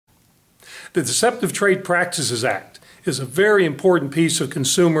The Deceptive Trade Practices Act is a very important piece of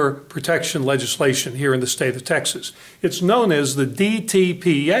consumer protection legislation here in the state of Texas. It's known as the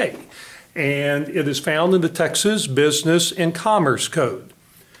DTPA, and it is found in the Texas Business and Commerce Code.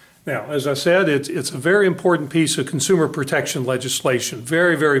 Now, as I said, it's a very important piece of consumer protection legislation,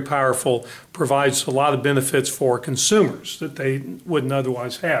 very, very powerful, provides a lot of benefits for consumers that they wouldn't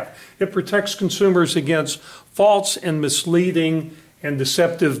otherwise have. It protects consumers against false and misleading and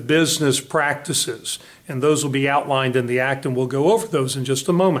deceptive business practices, and those will be outlined in the Act, and we'll go over those in just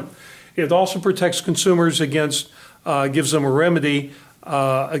a moment. It also protects consumers against, gives them a remedy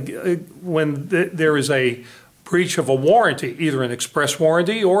when there is a breach of a warranty, either an express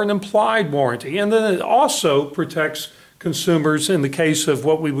warranty or an implied warranty. And then it also protects consumers in the case of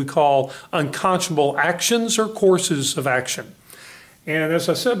what we would call unconscionable actions or courses of action. And as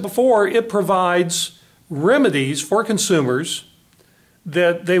I said before, it provides remedies for consumers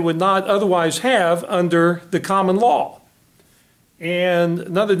that they would not otherwise have under the common law. And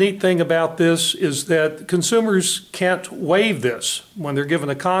another neat thing about this is that consumers can't waive this. When they're given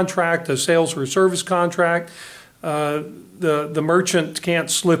a contract, a sales or a service contract, the merchant can't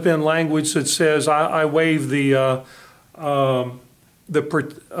slip in language that says, I waive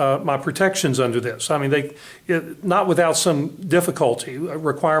my protections under this. I mean, not without some difficulty.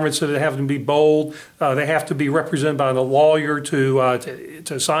 Requirements that have to be bold. They have to be represented by the lawyer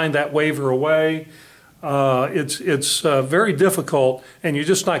to sign that waiver away. It's very difficult, and you're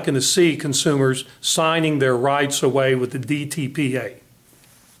just not going to see consumers signing their rights away with the DTPA.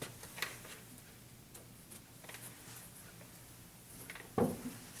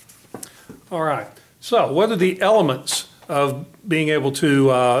 All right. So, what are the elements of being able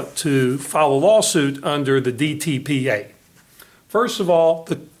to file a lawsuit under the DTPA? First of all,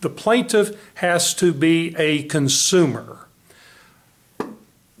 the plaintiff has to be a consumer.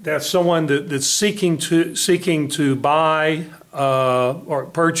 That's someone that's seeking to buy or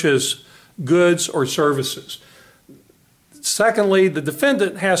purchase goods or services. Secondly, the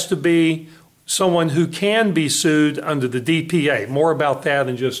defendant has to be someone who can be sued under the DPA. More about that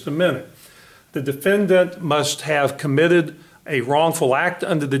in just a minute. The defendant must have committed a wrongful act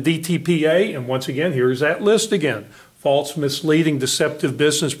under the DTPA, and once again, here's that list again. False, misleading, deceptive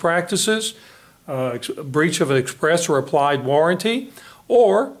business practices, breach of an express or applied warranty,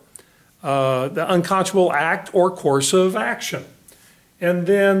 or the unconscionable act or course of action. And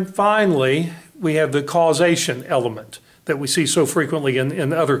then finally, we have the causation element that we see so frequently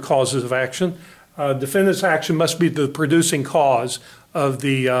in other causes of action. Defendant's action must be the producing cause of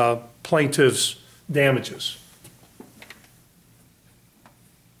the plaintiff's damages.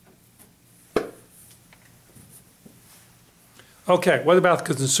 Okay, what about the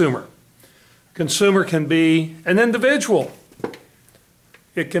consumer? Consumer can be an individual.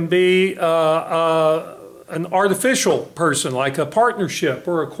 It can be an artificial person, like a partnership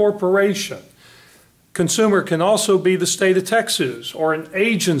or a corporation. Consumer can also be the state of Texas or an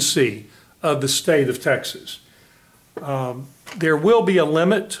agency of the state of Texas. There will be a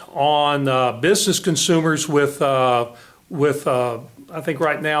limit on business consumers with I think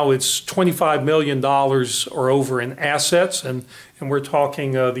right now it's $25 million or over in assets, and we're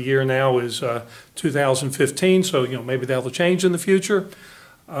talking the year now is 2015, so maybe that'll change in the future.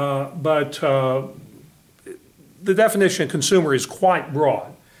 But the definition of consumer is quite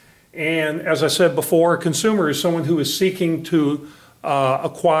broad. And as I said before, a consumer is someone who is seeking to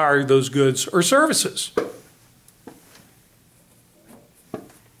acquire those goods or services.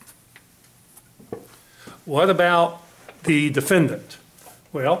 What about the defendant?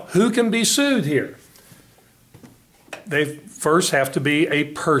 Well, who can be sued here? They first have to be a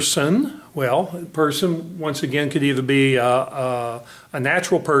person. Well, a person, once again, could either be a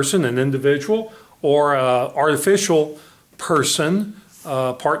natural person, an individual, or an artificial person,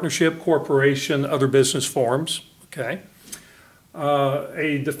 partnership, corporation, other business forms. Okay.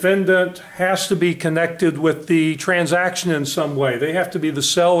 A defendant has to be connected with the transaction in some way. They have to be the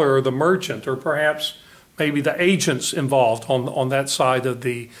seller or the merchant, or perhaps maybe the agents involved on that side of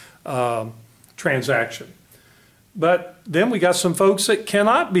the transaction. But then we got some folks that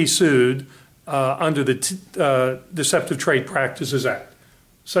cannot be sued under the Deceptive Trade Practices Act,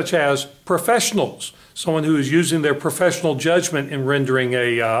 such as professionals, someone who is using their professional judgment in rendering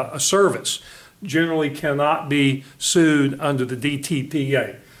a service, generally cannot be sued under the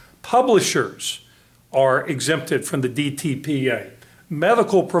DTPA. Publishers are exempted from the DTPA.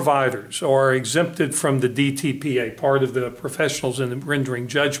 Medical providers are exempted from the DTPA, part of the professionals in rendering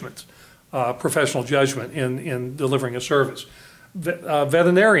judgment, professional judgment in delivering a service.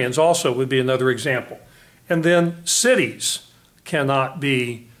 Veterinarians also would be another example. And then cities cannot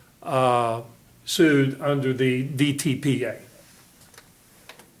be sued under the DTPA.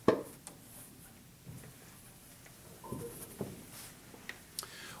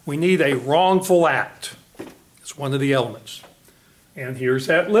 We need a wrongful act. It's one of the elements. And here's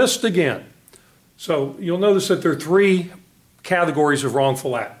that list again. So you'll notice that there are three categories of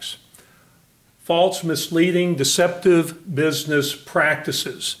wrongful acts: false, misleading, deceptive business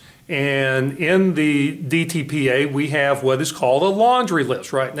practices. And in the DTPA, we have what is called a laundry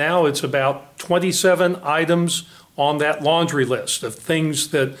list. Right now, it's about 27 items on that laundry list of things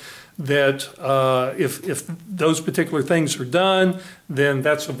that if those particular things are done, then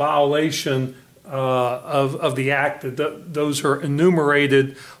that's a violation of the act. Those are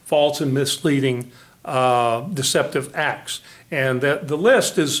enumerated false and misleading deceptive acts. And that the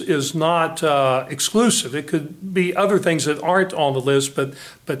list is not exclusive. It could be other things that aren't on the list, but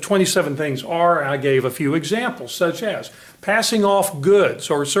 27 things are. I gave a few examples, such as passing off goods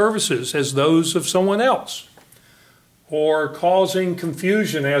or services as those of someone else, or causing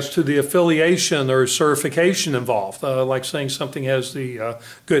confusion as to the affiliation or certification involved, like saying something has the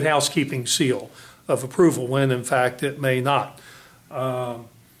Good Housekeeping seal of approval when in fact it may not.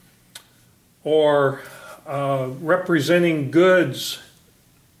 Or representing goods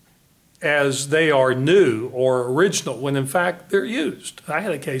as they are new or original when in fact they're used. I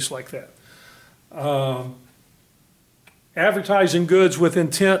had a case like that. Advertising goods with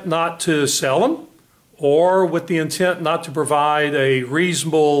intent not to sell them, or with the intent not to provide a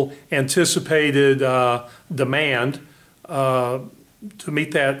reasonable anticipated demand to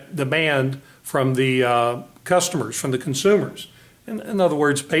meet that demand from the customers, from the consumers. In other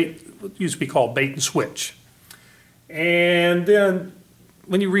words, what used to be called bait and switch. And then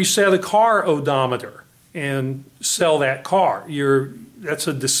when you reset a car odometer and sell that car, that's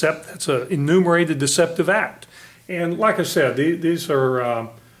an enumerated deceptive act. And like I said, these are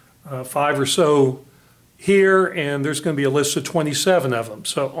 5 or so here, and there's going to be a list of 27 of them.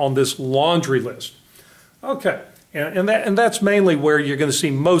 So on this laundry list, okay, and that's mainly where you're going to see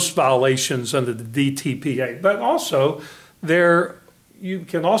most violations under the DTPA. But also you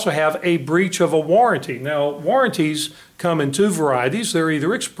can also have a breach of a warranty. Now, warranties come in two varieties. They're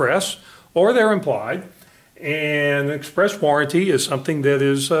either express or they're implied. And an express warranty is something that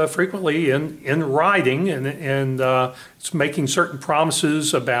is frequently in writing, and it's making certain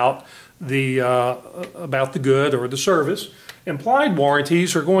promises about the good or the service. Implied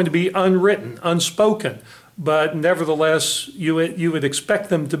warranties are going to be unwritten, unspoken, but nevertheless you would expect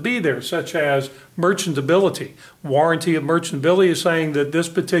them to be there, such as merchantability. Warranty of merchantability is saying that this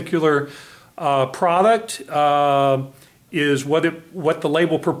particular product is what the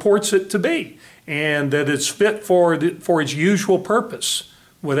label purports it to be, and that it's fit for its usual purpose,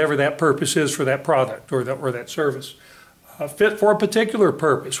 whatever that purpose is for that product or that service. Fit for a particular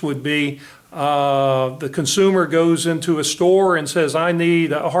purpose would be the consumer goes into a store and says, I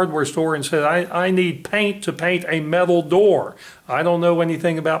need a hardware store and says, I need paint to paint a metal door. I don't know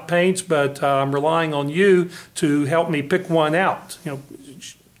anything about paints, but I'm relying on you to help me pick one out.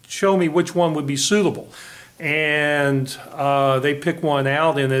 Show me which one would be suitable. And they pick one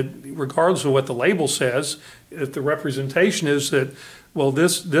out, and regardless of what the label says, if the representation is that, well,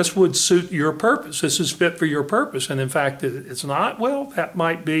 this would suit your purpose, this is fit for your purpose, and in fact it's not, well, that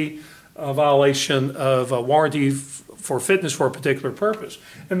might be a violation of a warranty for fitness for a particular purpose.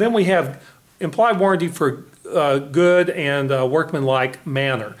 And then we have implied warranty for good and workmanlike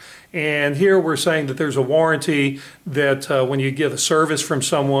manner. And here we're saying that there's a warranty that when you get a service from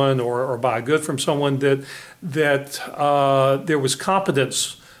someone or buy a good from someone, that there was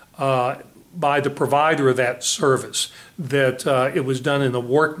competence by the provider of that service, that it was done in a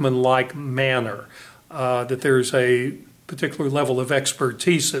workmanlike manner, that there's a particular level of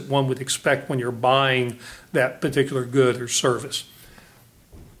expertise that one would expect when you're buying that particular good or service.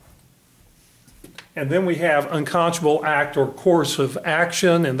 And then we have unconscionable act or course of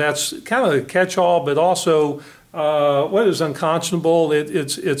action, and that's kind of a catch-all, but also what is unconscionable?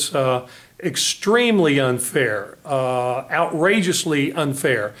 It's extremely unfair, outrageously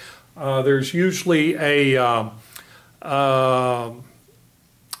unfair. There's usually a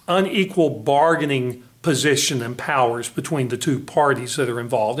unequal bargaining position and powers between the two parties that are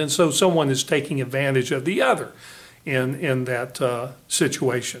involved, and so someone is taking advantage of the other in that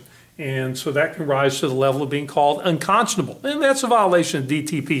situation. And so that can rise to the level of being called unconscionable, and that's a violation of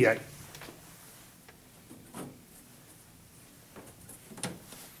DTPA.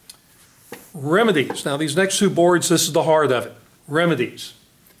 Remedies. Now these next two boards, this is the heart of it. Remedies.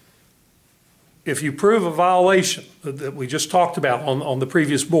 If you prove a violation that we just talked about on the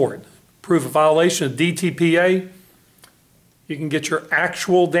previous board, prove a violation of DTPA, You can get your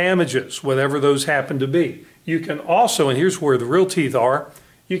actual damages, whatever those happen to be. You can also, and here's where the real teeth are,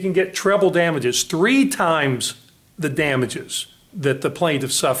 you can get treble damages, 3 times the damages that the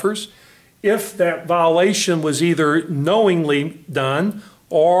plaintiff suffers if that violation was either knowingly done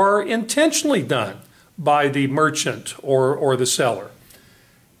or intentionally done by the merchant or the seller.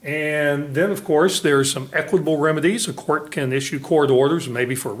 And then, of course, there are some equitable remedies. A court can issue court orders,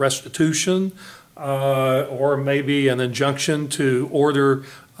 maybe for restitution, or maybe an injunction to order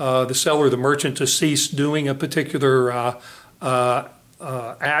the seller or the merchant to cease doing a particular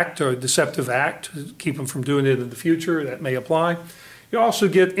act or deceptive act, to keep them from doing it in the future. That may apply. You also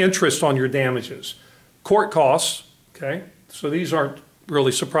get interest on your damages. Court costs, okay? So these aren't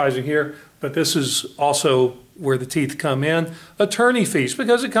really surprising here, but this is also where the teeth come in. Attorney fees,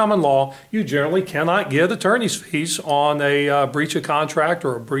 because in common law, you generally cannot get attorney's fees on a breach of contract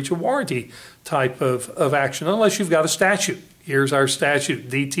or a breach of warranty type of action, unless you've got a statute. Here's our statute,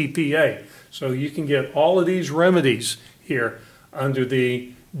 DTPA. So you can get all of these remedies here under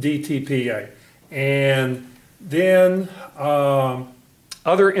the DTPA. And then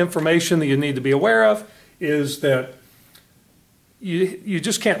other information that you need to be aware of is that you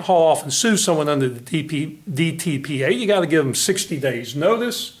just can't haul off and sue someone under the DTPA. You got to give them 60 days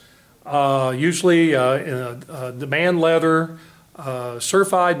notice, usually in a demand letter,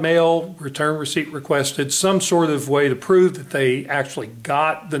 certified mail, return receipt requested, some sort of way to prove that they actually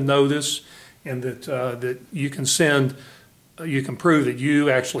got the notice, and that you can send, you can prove that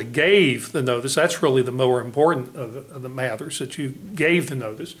you actually gave the notice. That's really the more important of the matters, that you gave the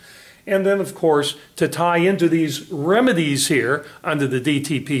notice. And then, of course, to tie into these remedies here under the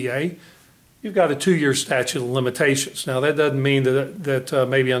DTPA, you've got a 2-year statute of limitations. Now, that doesn't mean that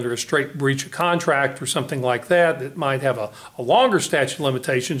maybe under a straight breach of contract or something like that, it might have a longer statute of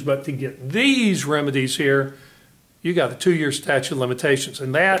limitations, but to get these remedies here, you got a 2-year statute of limitations.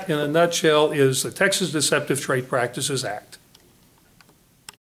 And that, in a nutshell, is the Texas Deceptive Trade Practices Act.